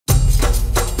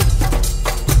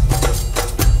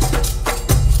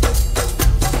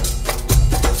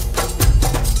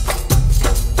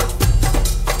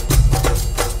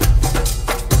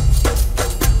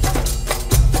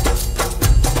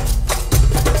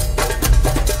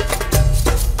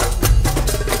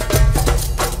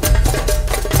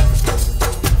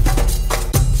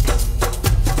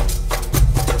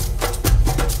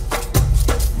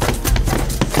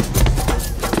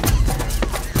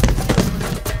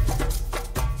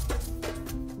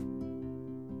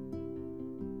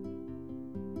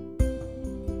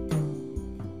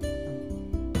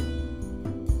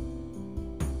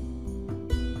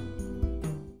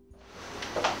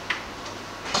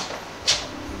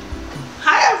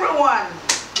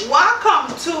everyone,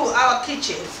 welcome to our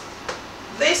kitchen.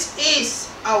 This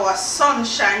is our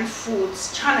Sunshine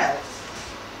Foods channel.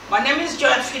 My name is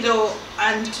Joy Fido,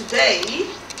 and today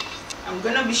I'm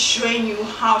gonna be showing you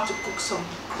how to cook some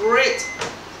great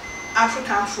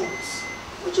African foods,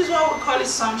 which is why we call it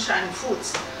Sunshine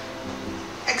Foods.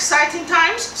 Exciting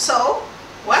times, so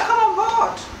welcome on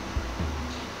board.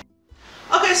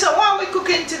 Okay, so what we're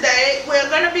cooking today, we're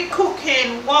going to be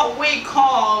cooking what we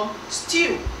call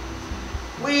stew.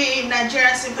 We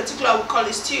Nigerians in particular will call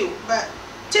it stew, but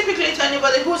typically to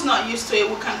anybody who's not used to it,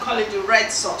 we can call it the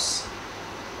red sauce.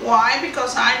 Why?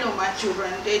 Because I know my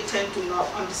children, they tend to not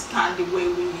understand the way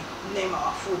we name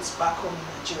our foods back home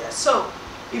in Nigeria. So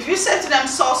if you say to them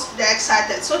sauce, they're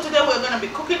excited. So today we're going to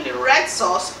be cooking the red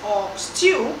sauce, or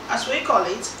stew as we call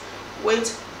it,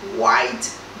 with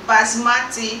white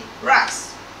Basmati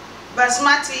rice.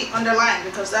 Basmati underlined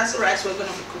because that's the rice we're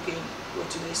going to be cooking with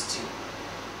today's stew.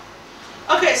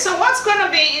 Okay, so what's going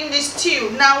to be in this stew?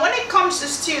 Now when it comes to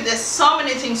stew, there's so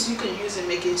many things you can use in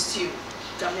making stew. You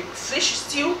can make fish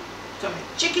stew, you can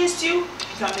make chicken stew, you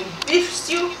can make beef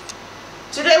stew.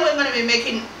 Today we're going to be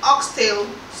making oxtail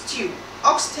stew.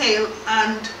 Oxtail,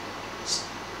 and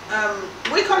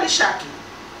we call it shaki,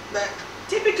 but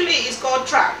typically it's called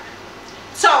tripe.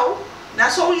 So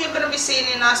that's all you're going to be seeing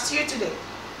in our stew today.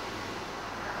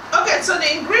 Okay, so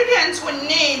the ingredients we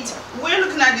need, we're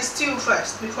looking at the stew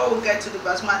first before we get to the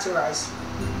basmati rice.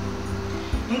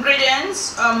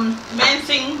 Ingredients, main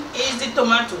thing is the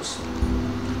tomatoes.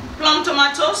 Plum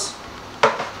tomatoes.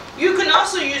 You can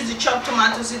also use the chopped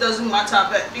tomatoes, it doesn't matter,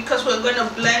 but because we're going to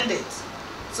blend it.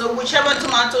 So whichever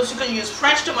tomatoes, you can use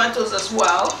fresh tomatoes as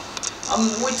well.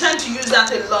 We tend to use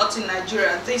that a lot in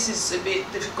Nigeria. This is a bit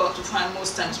difficult to find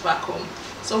most times back home.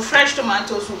 So fresh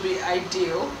tomatoes will be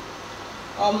ideal.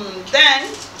 Then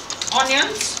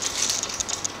onions.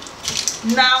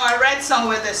 Now I read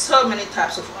somewhere there's so many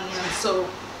types of onions, so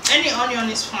any onion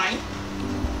is fine.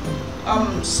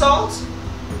 Salt,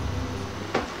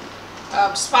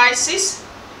 spices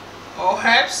or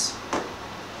herbs.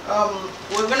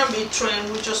 We're going to be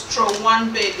throwing, we just throw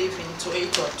one bay leaf into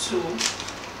it or two.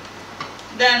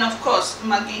 Then of course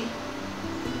Maggi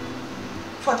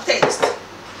for taste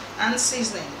and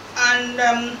seasoning.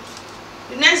 And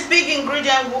the next big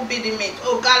ingredient will be the meat.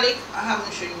 Oh, garlic. I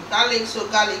haven't shown you garlic, so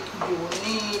garlic you will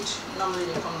need. Normally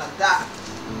they come like that.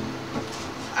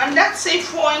 And that's it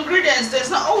for ingredients. There's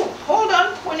no, oh, hold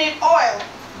on, we need oil.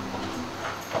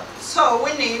 So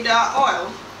we need oil.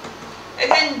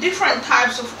 Again, different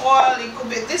types of oil. It could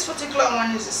be, this particular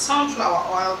one is a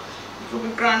sunflower oil. It could be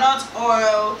groundnut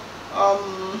oil,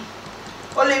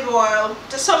 olive oil.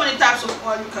 There's so many types of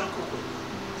oil you can cook with.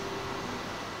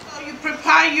 So you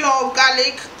prepare your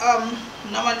garlic.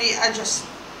 Normally I just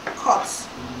cut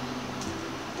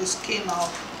the skin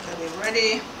off, get it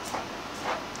ready.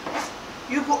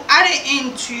 You could add it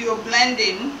into your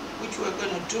blending, which we're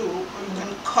going to do, or you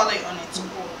can color it on its own.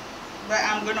 But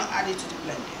I'm going to add it to the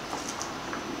blending.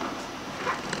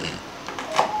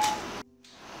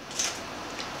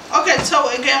 Okay, so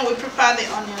again we prepare the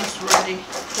onions ready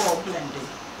for blending.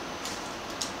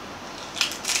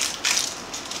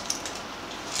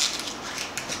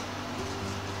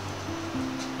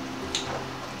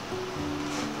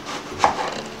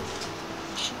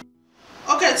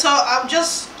 Okay, so I've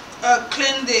just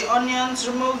cleaned the onions,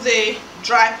 remove the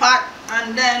dry part,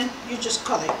 and then you just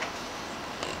cut it.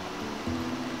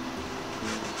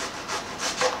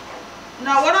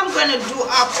 Now what I'm going to do,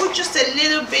 I'll put just a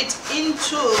little bit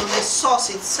into the sauce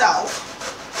itself.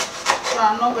 So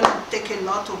I'm not going to take a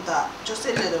lot of that, just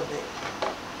a little bit.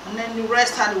 And then the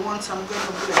rest are the ones I'm going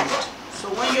to blend. So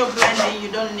when you're blending,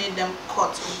 you don't need them cut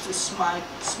into small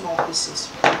pieces.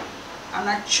 And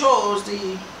I chose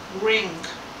the ring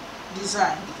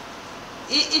design.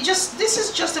 This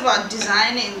is just about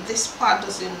designing. This part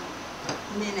doesn't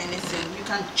mean anything. You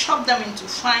can chop them into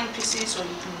fine pieces, or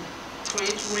you can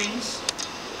create rings.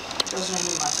 Doesn't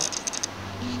really matter.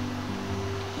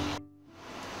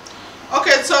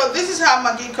 Okay, so this is how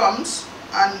Maggi comes,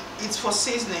 and it's for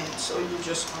seasoning. So you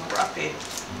just unwrap it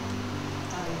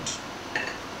and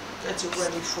get it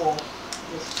ready for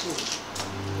your food.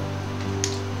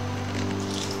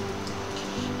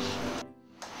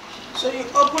 So you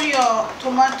open your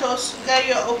tomatoes, get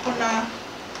your opener.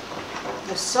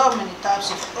 There's so many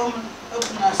types of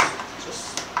openers.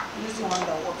 Just use the one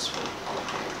that works for you.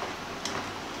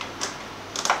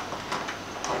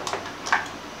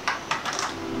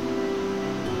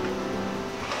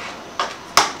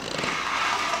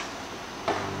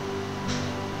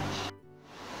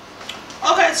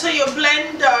 Okay, so your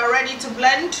blend ready to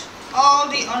blend. All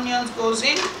the onions goes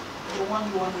in. the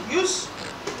one you want to use.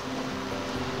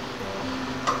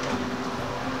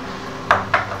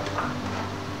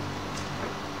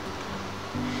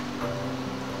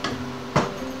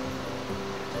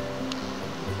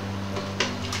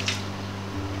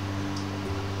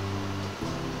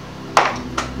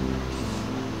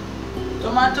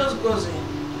 Tomatoes goes in.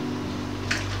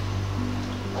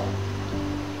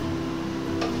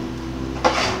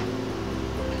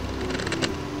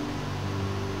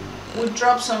 We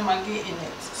drop some Maggi in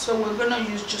it, so we're gonna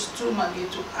use just 2 Maggi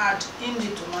to add in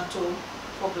the tomato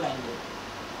for blending.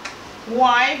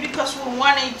 Why? Because we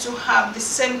want it to have the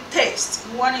same taste.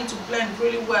 We want it to blend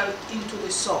really well into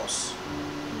the sauce.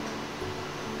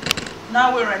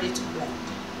 Now we're ready to blend.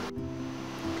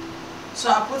 So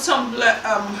I put some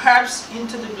herbs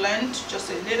into the blend,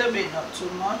 just a little bit, not too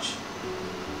much.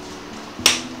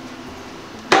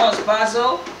 That was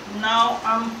basil. Now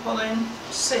I'm pulling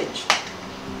sage.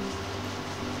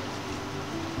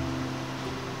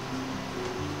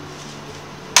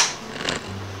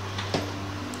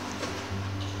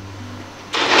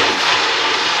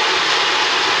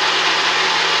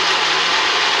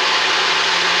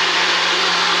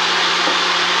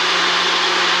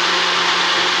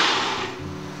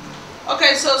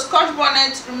 Okay, so Scotch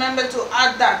bonnet, remember to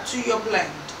add that to your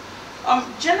blend.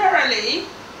 Generally,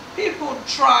 people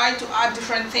try to add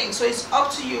different things, so it's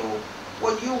up to you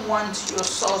what you want your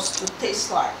sauce to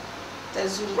taste like.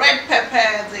 There's the red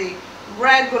pepper, the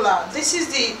regular. This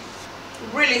is the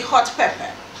really hot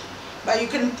pepper, but you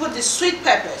can put the sweet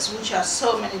peppers, which are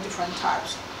so many different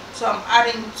types. So I'm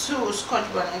adding 2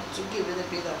 Scotch bonnet to give it a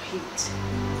bit of heat.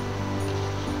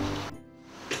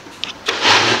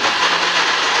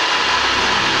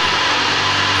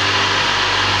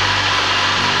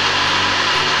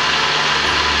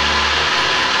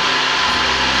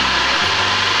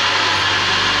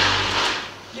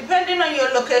 Depending on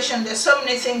your location, there's so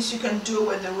many things you can do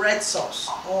with the red sauce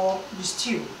or the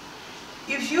stew.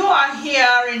 If you are here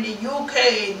in the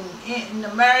UK, in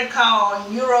America, or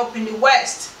in Europe, in the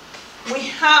West, we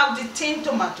have the tin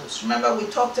tomatoes. Remember we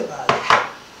talked about it.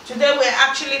 Today we're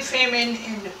actually filming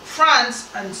in France,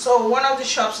 and so one of the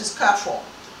shops is Carrefour.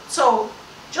 So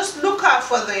just look out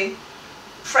for the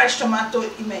fresh tomato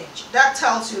image. That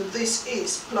tells you this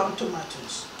is plum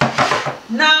tomatoes.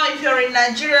 Now if you're in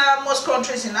Nigeria, most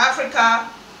countries in Africa,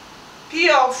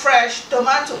 pure fresh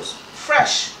tomatoes,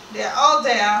 fresh, they're all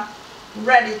there,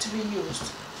 ready to be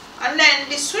used. And then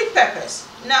the sweet peppers.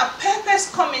 Now peppers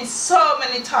come in so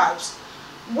many types.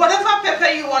 Whatever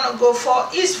pepper you want to go for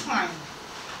is fine.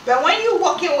 But when you're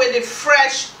working with the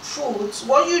fresh foods,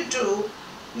 what you do,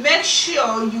 make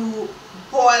sure you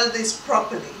boil this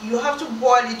properly. You have to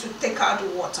boil it to take out the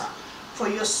water for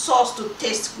your sauce to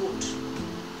taste good.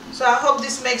 So I hope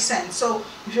this makes sense. So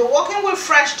if you're working with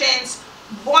fresh things,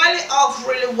 boil it off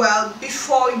really well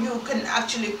before you can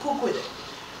actually cook with it.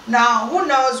 Now, who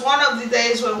knows, one of the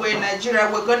days when we're in Nigeria,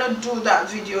 we're going to do that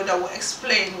video that will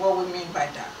explain what we mean by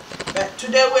that. But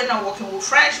today we're not working with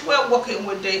fresh, we're working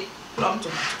with the plum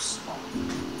tomatoes.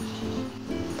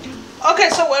 Okay,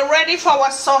 so we're ready for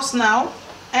our sauce now.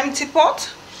 Empty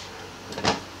pot.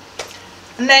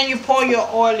 And then you pour your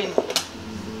oil in.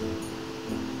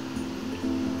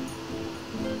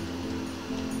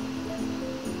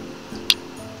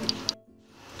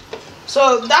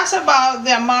 So that's about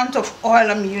the amount of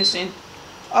oil I'm using.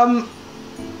 The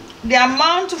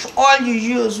amount of oil you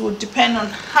use will depend on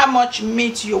how much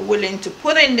meat you're willing to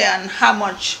put in there and how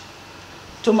much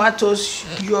tomatoes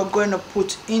you're going to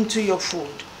put into your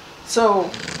food.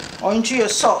 So, or into your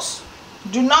sauce.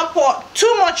 Do not pour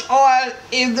too much oil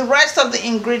if the rest of the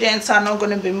ingredients are not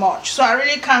going to be much. So I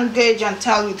really can't gauge and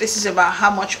tell you this is about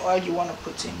how much oil you want to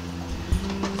put in.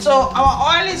 So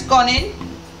our oil is gone in.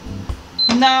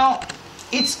 Now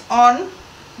it's on,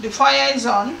 the fire is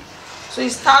on, so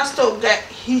it starts to get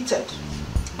heated.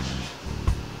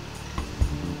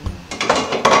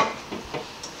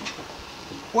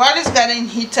 While it's getting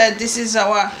heated, this is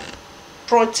our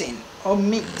protein or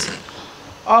meat.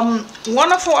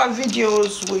 One of our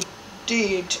videos we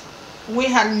did, we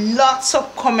had lots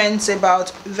of comments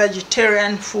about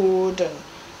vegetarian food and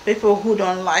people who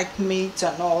don't like meat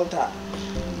and all that.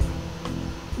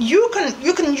 You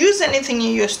can use anything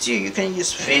in your stew. You can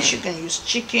use fish, you can use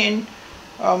chicken.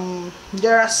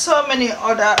 There are so many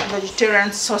other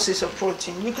vegetarian sources of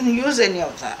protein. You can use any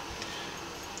of that.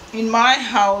 In my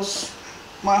house,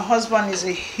 my husband is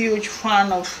a huge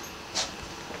fan of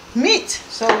meat,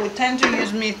 so we tend to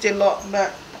use meat a lot,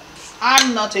 but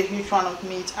I'm not a huge fan of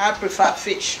meat. I prefer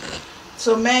fish.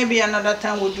 So maybe another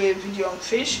time we'll do a video on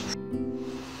fish.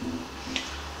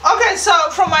 Okay, Okay, so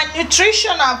from a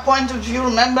nutritional point of view,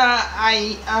 remember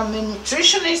I am a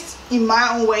nutritionist in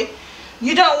my own way.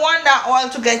 You don't want that oil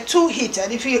to get too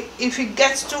heated. If it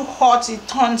gets too hot, it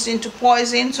turns into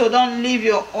poison. So don't leave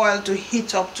your oil to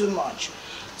heat up too much.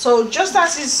 So just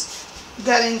as it's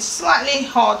getting slightly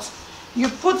hot, you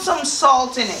put some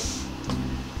salt in it.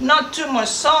 Not too much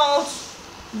salt.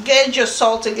 Gauge your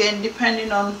salt again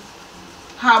depending on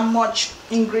how much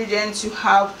ingredients you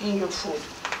have in your food.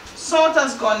 Salt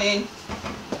has gone in.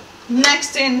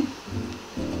 Next thing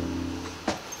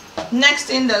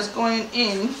that's going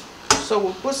in, so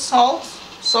we'll put salt.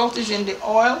 Salt is in the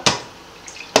oil.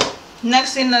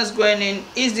 Next thing that's going in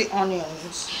is the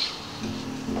onions.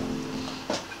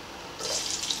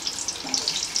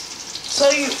 So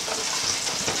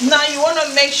now you want to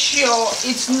make sure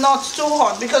it's not too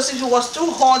hot, because if it was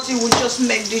too hot it would just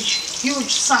make this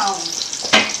huge sound.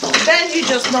 Then you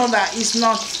just know that it's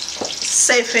not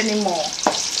safe anymore.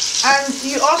 And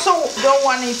you also don't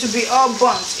want it to be all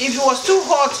burnt. If it was too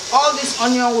hot, all this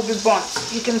onion will be burnt.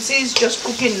 You can see it's just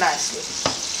cooking nicely.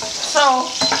 So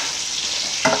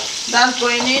that's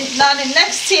going in. Now the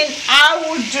next thing I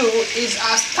will do is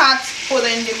I'll start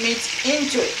putting the meat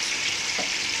into it.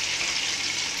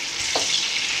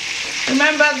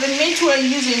 Remember, the meat we're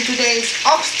using today is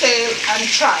oxtail and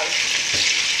tripe.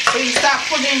 So you start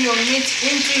putting your meat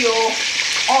into your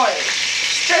oil,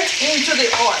 straight into the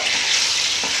oil.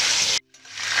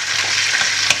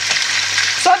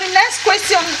 So the next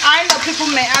question I know people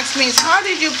may ask me is, how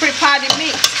did you prepare the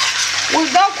meat?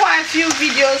 We've done quite a few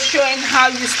videos showing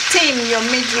how you steam your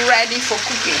meat ready for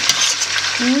cooking.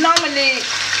 Normally,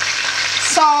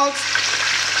 salt,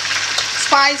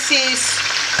 spices,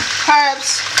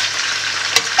 herbs,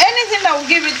 anything that will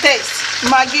give it taste,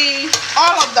 Maggi,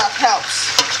 all of that helps.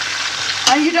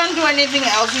 And you don't do anything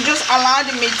else, you just allow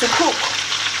the meat to cook.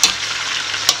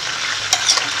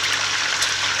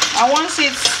 And once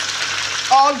it's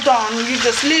all done, you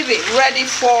just leave it ready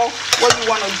for what you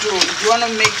want to do. If you want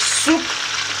to make soup,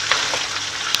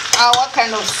 our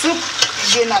kind of soup,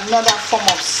 again another form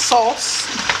of sauce,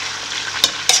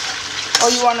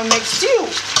 or you want to make stew.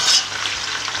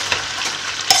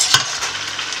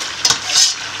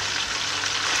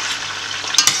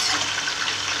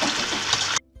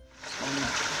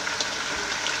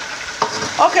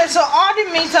 Okay, so all the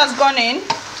meat has gone in.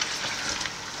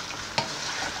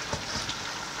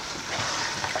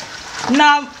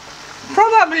 Now,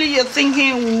 probably you're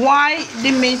thinking, why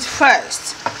the meat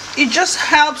first? It just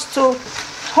helps to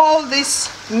hold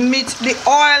this meat, the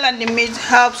oil and the meat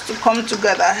helps to come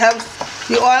together.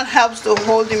 The oil helps to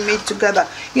hold the meat together.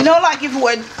 You know, like if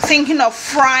we're thinking of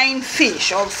frying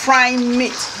fish or frying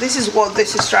meat, this is what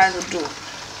this is trying to do.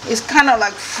 It's kind of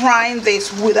like frying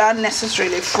this without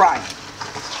necessarily frying.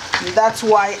 That's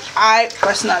why I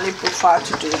personally prefer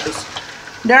to do this.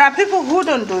 There are people who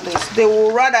don't do this. They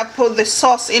will rather put the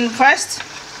sauce in first,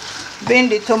 being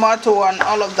the tomato and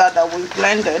all of that we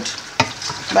blended.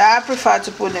 But I prefer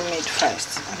to put the meat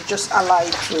first and just allow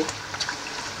it to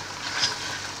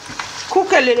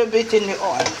cook a little bit in the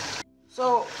oil.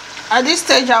 So at this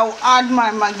stage I will add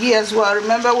my Maggi as well.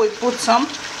 Remember, we put some.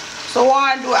 So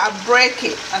what I do, I break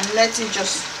it and let it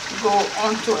just go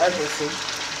onto everything.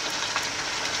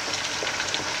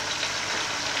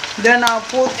 Then I'll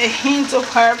put a hint of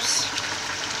herbs,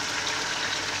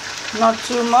 not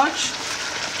too much.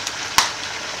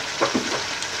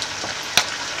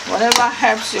 Whatever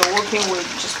herbs you're working with,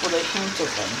 just put a hint of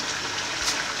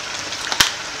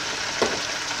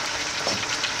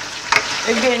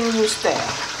them. Again, you stir.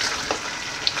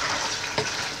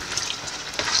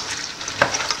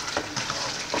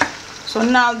 So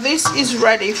now this is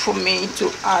ready for me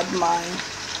to add my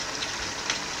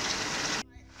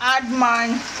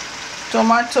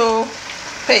tomato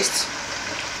paste.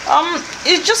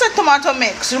 It's just a tomato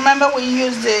mix. Remember, we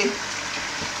used the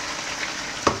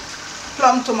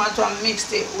plum tomato and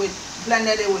mixed it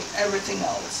blended it with everything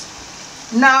else.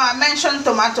 Now I mentioned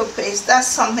tomato paste. That's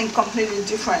something completely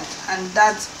different, and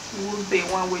that will be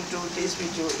when we do this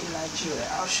video in Nigeria.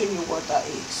 I'll show you what that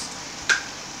is.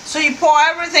 So you pour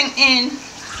everything in.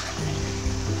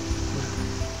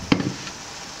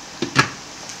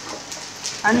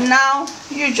 And now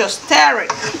you just stir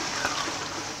it.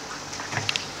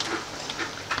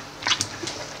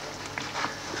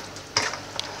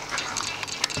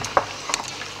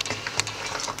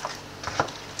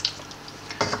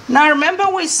 Now remember,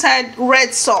 we said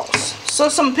red sauce. So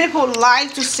some people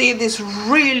like to see this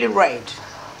really red.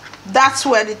 That's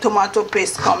where the tomato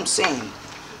paste comes in.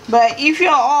 But if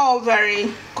you're all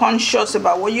very conscious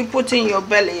about what you put in your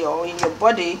belly or in your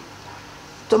body,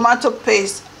 tomato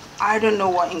paste, I don't know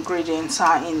what ingredients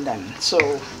are in them, so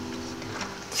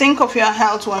think of your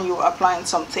health when you're applying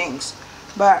some things,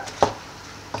 but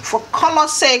for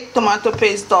color's sake, tomato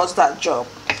paste does that job.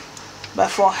 But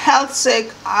for health's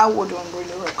sake, I wouldn't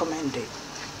really recommend it.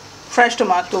 Fresh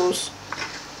tomatoes,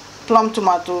 plum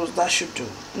tomatoes, that should do.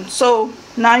 And so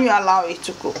now you allow it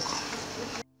to cook.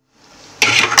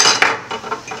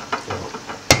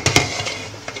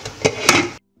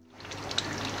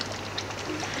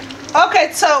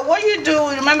 Okay, so what you do,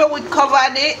 remember we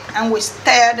covered it and we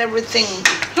stirred everything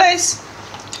into place.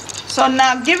 So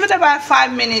now give it about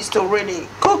 5 minutes to really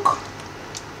cook.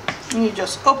 And you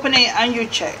just open it and you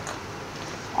check.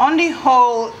 On the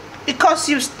whole, because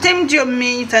you steamed your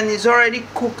meat and it's already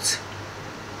cooked,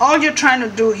 all you're trying to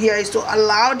do here is to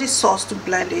allow the sauce to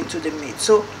blend into the meat.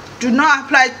 So do not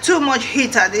apply too much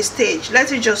heat at this stage.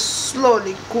 Let it just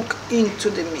slowly cook into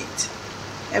the meat.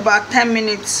 About 10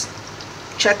 minutes,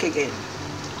 check again.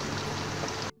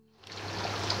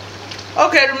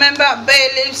 Okay, remember bay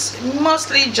leaves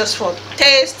mostly just for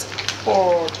taste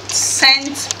or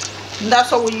scent.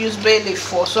 That's what we use bay leaf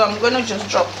for. So I'm going to just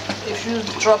drop a few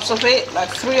drops of it, like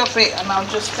 3 of it, and I'll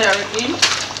just stir it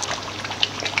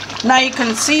in. Now you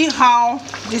can see how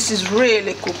this is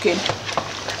really cooking.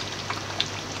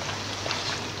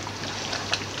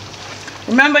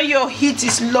 Remember your heat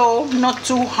is low, not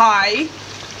too high,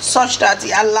 such that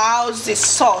it allows the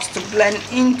sauce to blend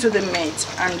into the meat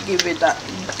and give it that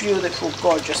beautiful,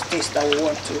 gorgeous taste that we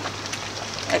want to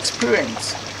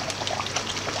experience.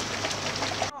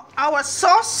 Our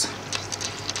sauce.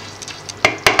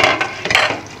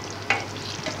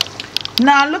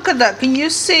 Now look at that. Can you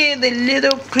see the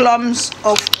little clumps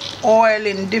of oil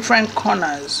in different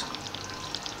corners?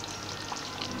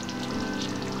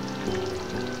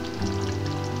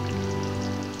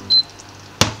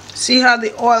 See how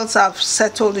the oils have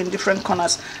settled in different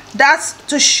corners? That's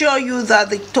to show you that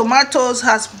the tomatoes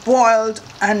has boiled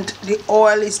and the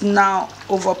oil is now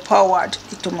overpowered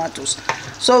the tomatoes.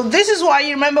 So this is why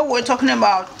you remember we're talking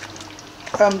about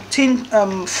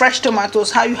fresh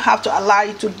tomatoes, how you have to allow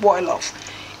it to boil off.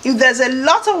 If there's a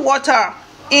lot of water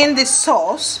in the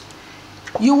sauce,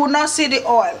 you will not see the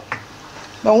oil.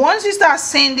 But once you start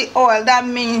seeing the oil, that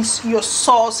means your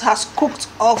sauce has cooked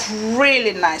off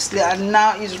really nicely and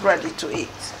now is ready to eat.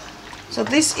 So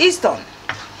this is done.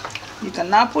 You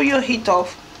can now put your heat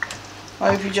off,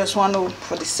 or if you just want to,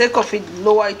 for the sake of it,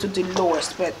 lower it to the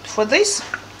lowest. But for this,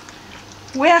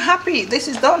 we are happy. This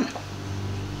is done.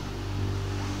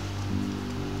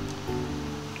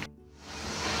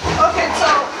 Okay, so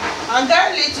I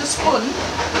got a little spoon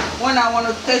when I want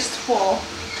to taste for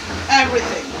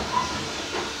everything.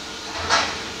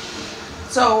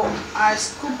 So I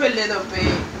scoop a little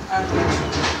bit, and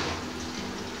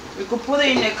you could put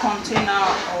it in a container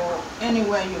or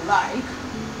anywhere you like.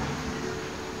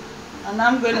 And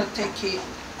I'm going to take it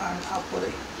and I'll put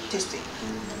it, taste it.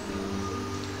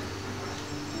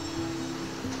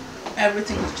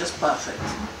 Everything is just perfect.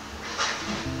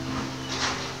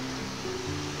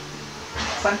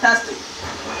 Fantastic.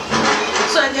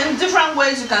 So again, different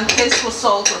ways you can taste for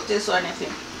salt or taste for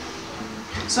anything.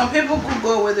 Some people could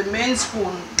go with the main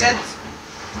spoon,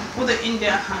 put it in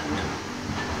their hand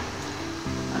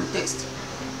and taste.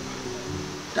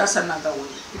 That's another way,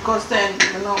 because then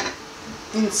you're not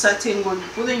inserting when you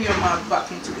put in your mouth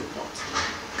back into the pot.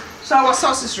 So our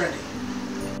sauce is ready.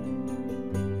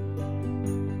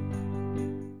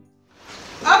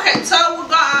 Okay, so we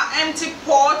got our empty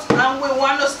pot and we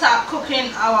want to start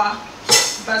cooking our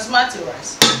basmati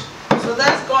rice. So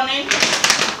that's gone in.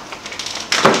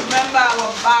 Remember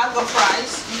our bag of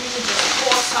rice, you just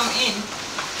pour some in.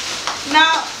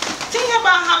 Now, think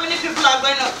about how many people are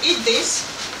going to eat this.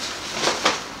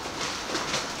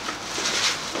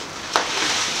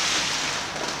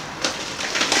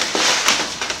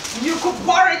 You could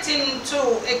pour it into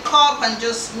a cup and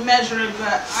just measure it,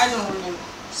 but I don't really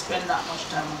spend that much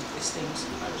time on these things.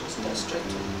 I just go straight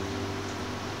to it.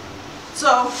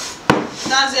 So,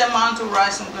 that's the amount of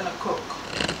rice I'm going to cook.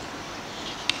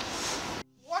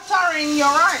 Watering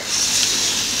your rice.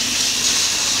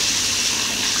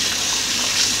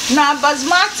 Now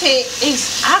basmati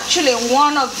is actually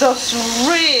one of those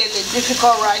really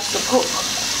difficult rice to cook.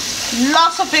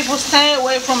 Lots of people stay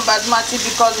away from basmati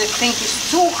because they think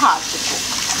it's too hard to cook.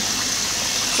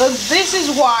 So this is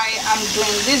why I'm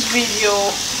doing this video.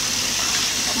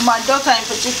 My daughter in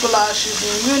particular, she's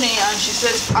in uni and she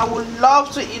says, I would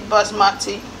love to eat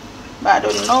basmati, but I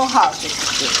don't know how to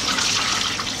cook it.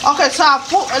 Okay, so I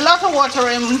put a lot of water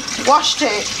in, washed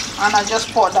it, and I just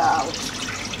poured that out.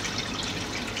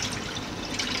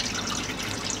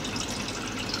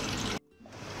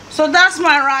 So that's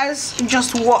my rice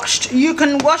just washed. You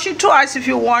can wash it twice if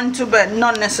you want to, but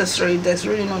not necessary. There's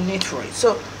really no need for it.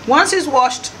 So once it's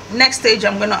washed, next stage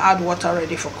I'm going to add water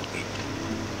ready for cooking.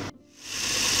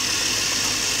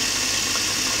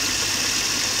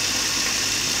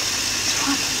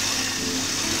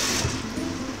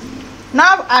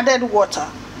 Now I've added water.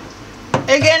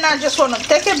 Again, I just want to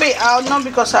take a bit out, not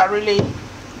because I really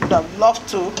would have loved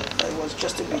to, but it was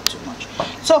just a bit too much.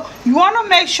 So you want to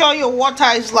make sure your water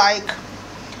is like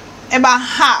about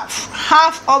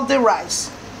half of the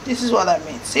rice. This is what I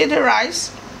mean. See the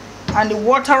rice, and the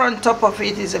water on top of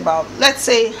it is about, let's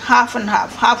say, half and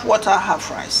half water,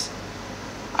 half rice.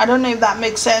 I don't know if that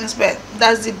makes sense, but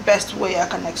that's the best way I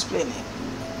can explain it.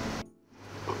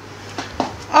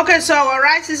 Okay, so our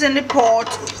rice is in the pot.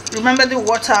 Remember the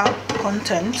water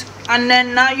content, and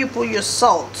then now you put your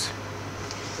salt.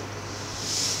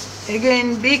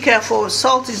 Again, be careful,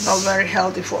 salt is not very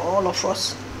healthy for all of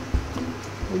us.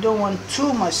 We don't want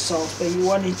too much salt, but you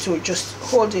want it to just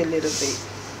hold it a little bit.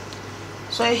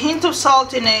 So a hint of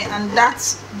salt in it, and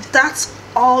that's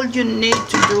all you need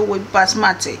to do with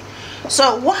basmati.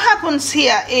 So what happens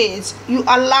here is you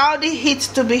allow the heat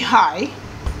to be high.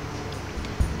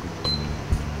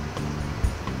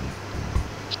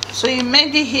 So you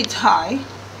make the heat high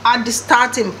at the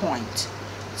starting point.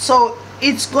 So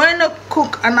it's going to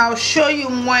cook, and I'll show you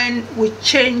when we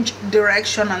change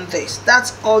direction on this.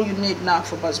 That's all you need now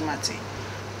for basmati.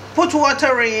 Put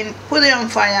water in, put it on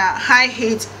fire, high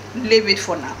heat, leave it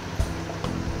for now.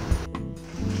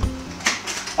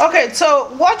 Okay,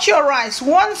 so watch your rice.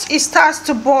 Once it starts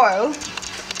to boil,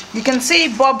 you can see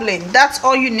it bubbling. That's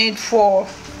all you need for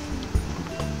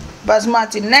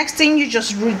basmati. Next thing, you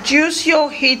just reduce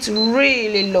your heat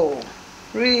really low,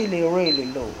 really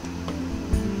low.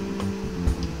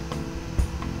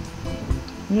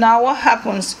 Now what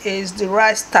happens is the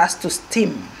rice starts to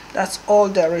steam. That's all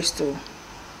there is to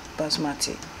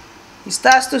basmati. It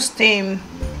starts to steam.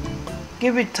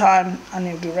 Give it time and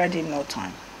it'll be ready in no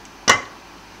time.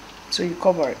 So you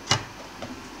cover it.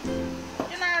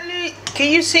 Generally,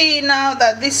 can you see now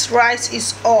that this rice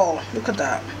is all? Look at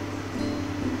that.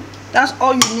 That's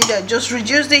all you needed. Just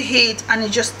reduce the heat and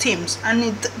it just steams, and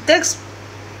it takes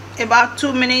about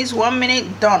 2 minutes, 1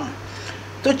 minute, done.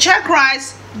 To check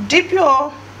rice, dip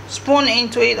your spoon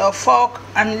into it or fork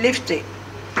and lift it.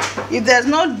 If there's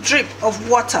no drip of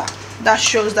water, that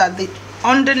shows that the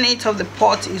underneath of the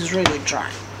pot is really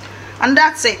dry. And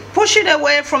that's it. Push it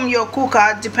away from your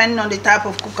cooker, depending on the type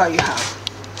of cooker you have.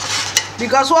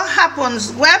 Because what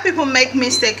happens, where people make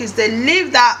mistake, is they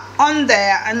leave that on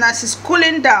there, and as it's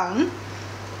cooling down,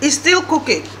 it's still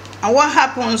cooking, and what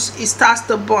happens, it starts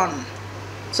to burn.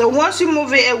 So once you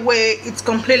move it away, it's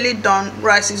completely done.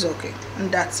 Rice is okay,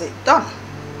 and that's it, done.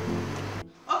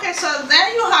 Okay, so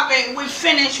there you have it. We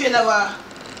finished with our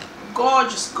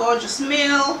gorgeous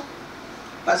meal,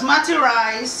 basmati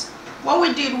rice. What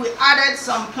we did, we added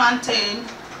some plantain,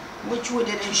 which we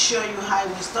didn't show you how it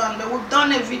was done, but we've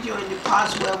done a video in the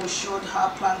past where we showed how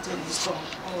plantain is done,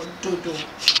 or dodo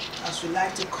as we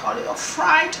like to call it, or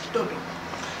fried dodo.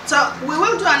 So we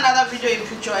will do another video in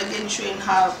future again showing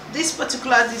how this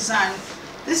particular design,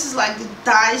 this is like the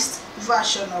diced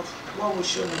version of what we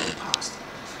showed in the past.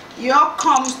 It all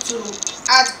comes to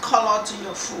add color to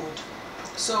your food.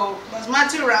 So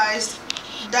basmati rice,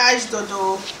 diced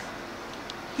dodo.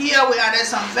 Here we added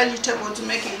some vegetable to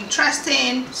make it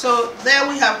interesting. So there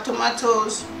we have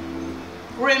tomatoes,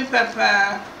 green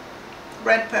pepper,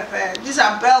 red pepper. These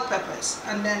are bell peppers,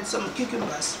 and then some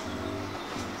cucumbers.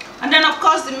 And then of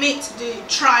course the meat, the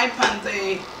tripe and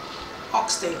the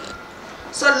oxtail.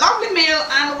 So lovely meal,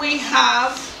 and we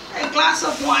have a glass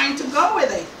of wine to go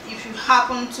with it if you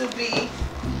happen to be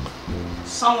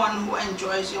someone who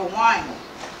enjoys your wine.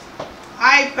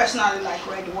 I personally like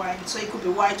red wine, so it could be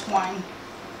white wine.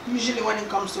 Usually when it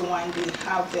comes to wine, they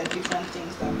have their different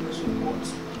things that goes with what.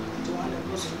 The one that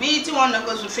goes with meat, the one that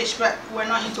goes with fish, but we're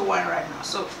not into wine right now.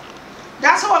 So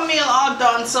that's our meal all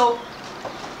done. So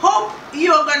hope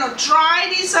you're gonna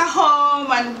try this at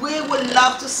home, and we would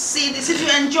love to see this. If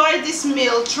you enjoyed this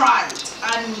meal, try it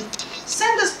and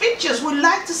send us pictures. We'd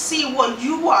like to see what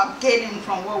you are getting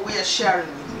from what we are sharing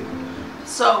with you.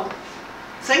 So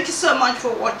thank you so much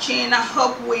for watching. I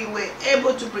hope we were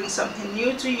able to bring something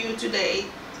new to you today.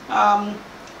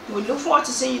 We look forward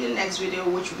to seeing you in the next video,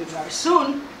 which will be very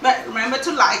soon. But remember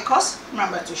to like us,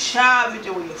 remember to share our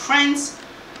video with your friends,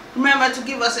 remember to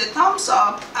give us a thumbs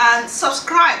up and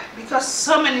subscribe, because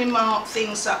so many more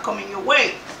things are coming your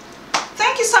way.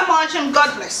 Thank you so much, and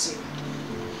God bless you.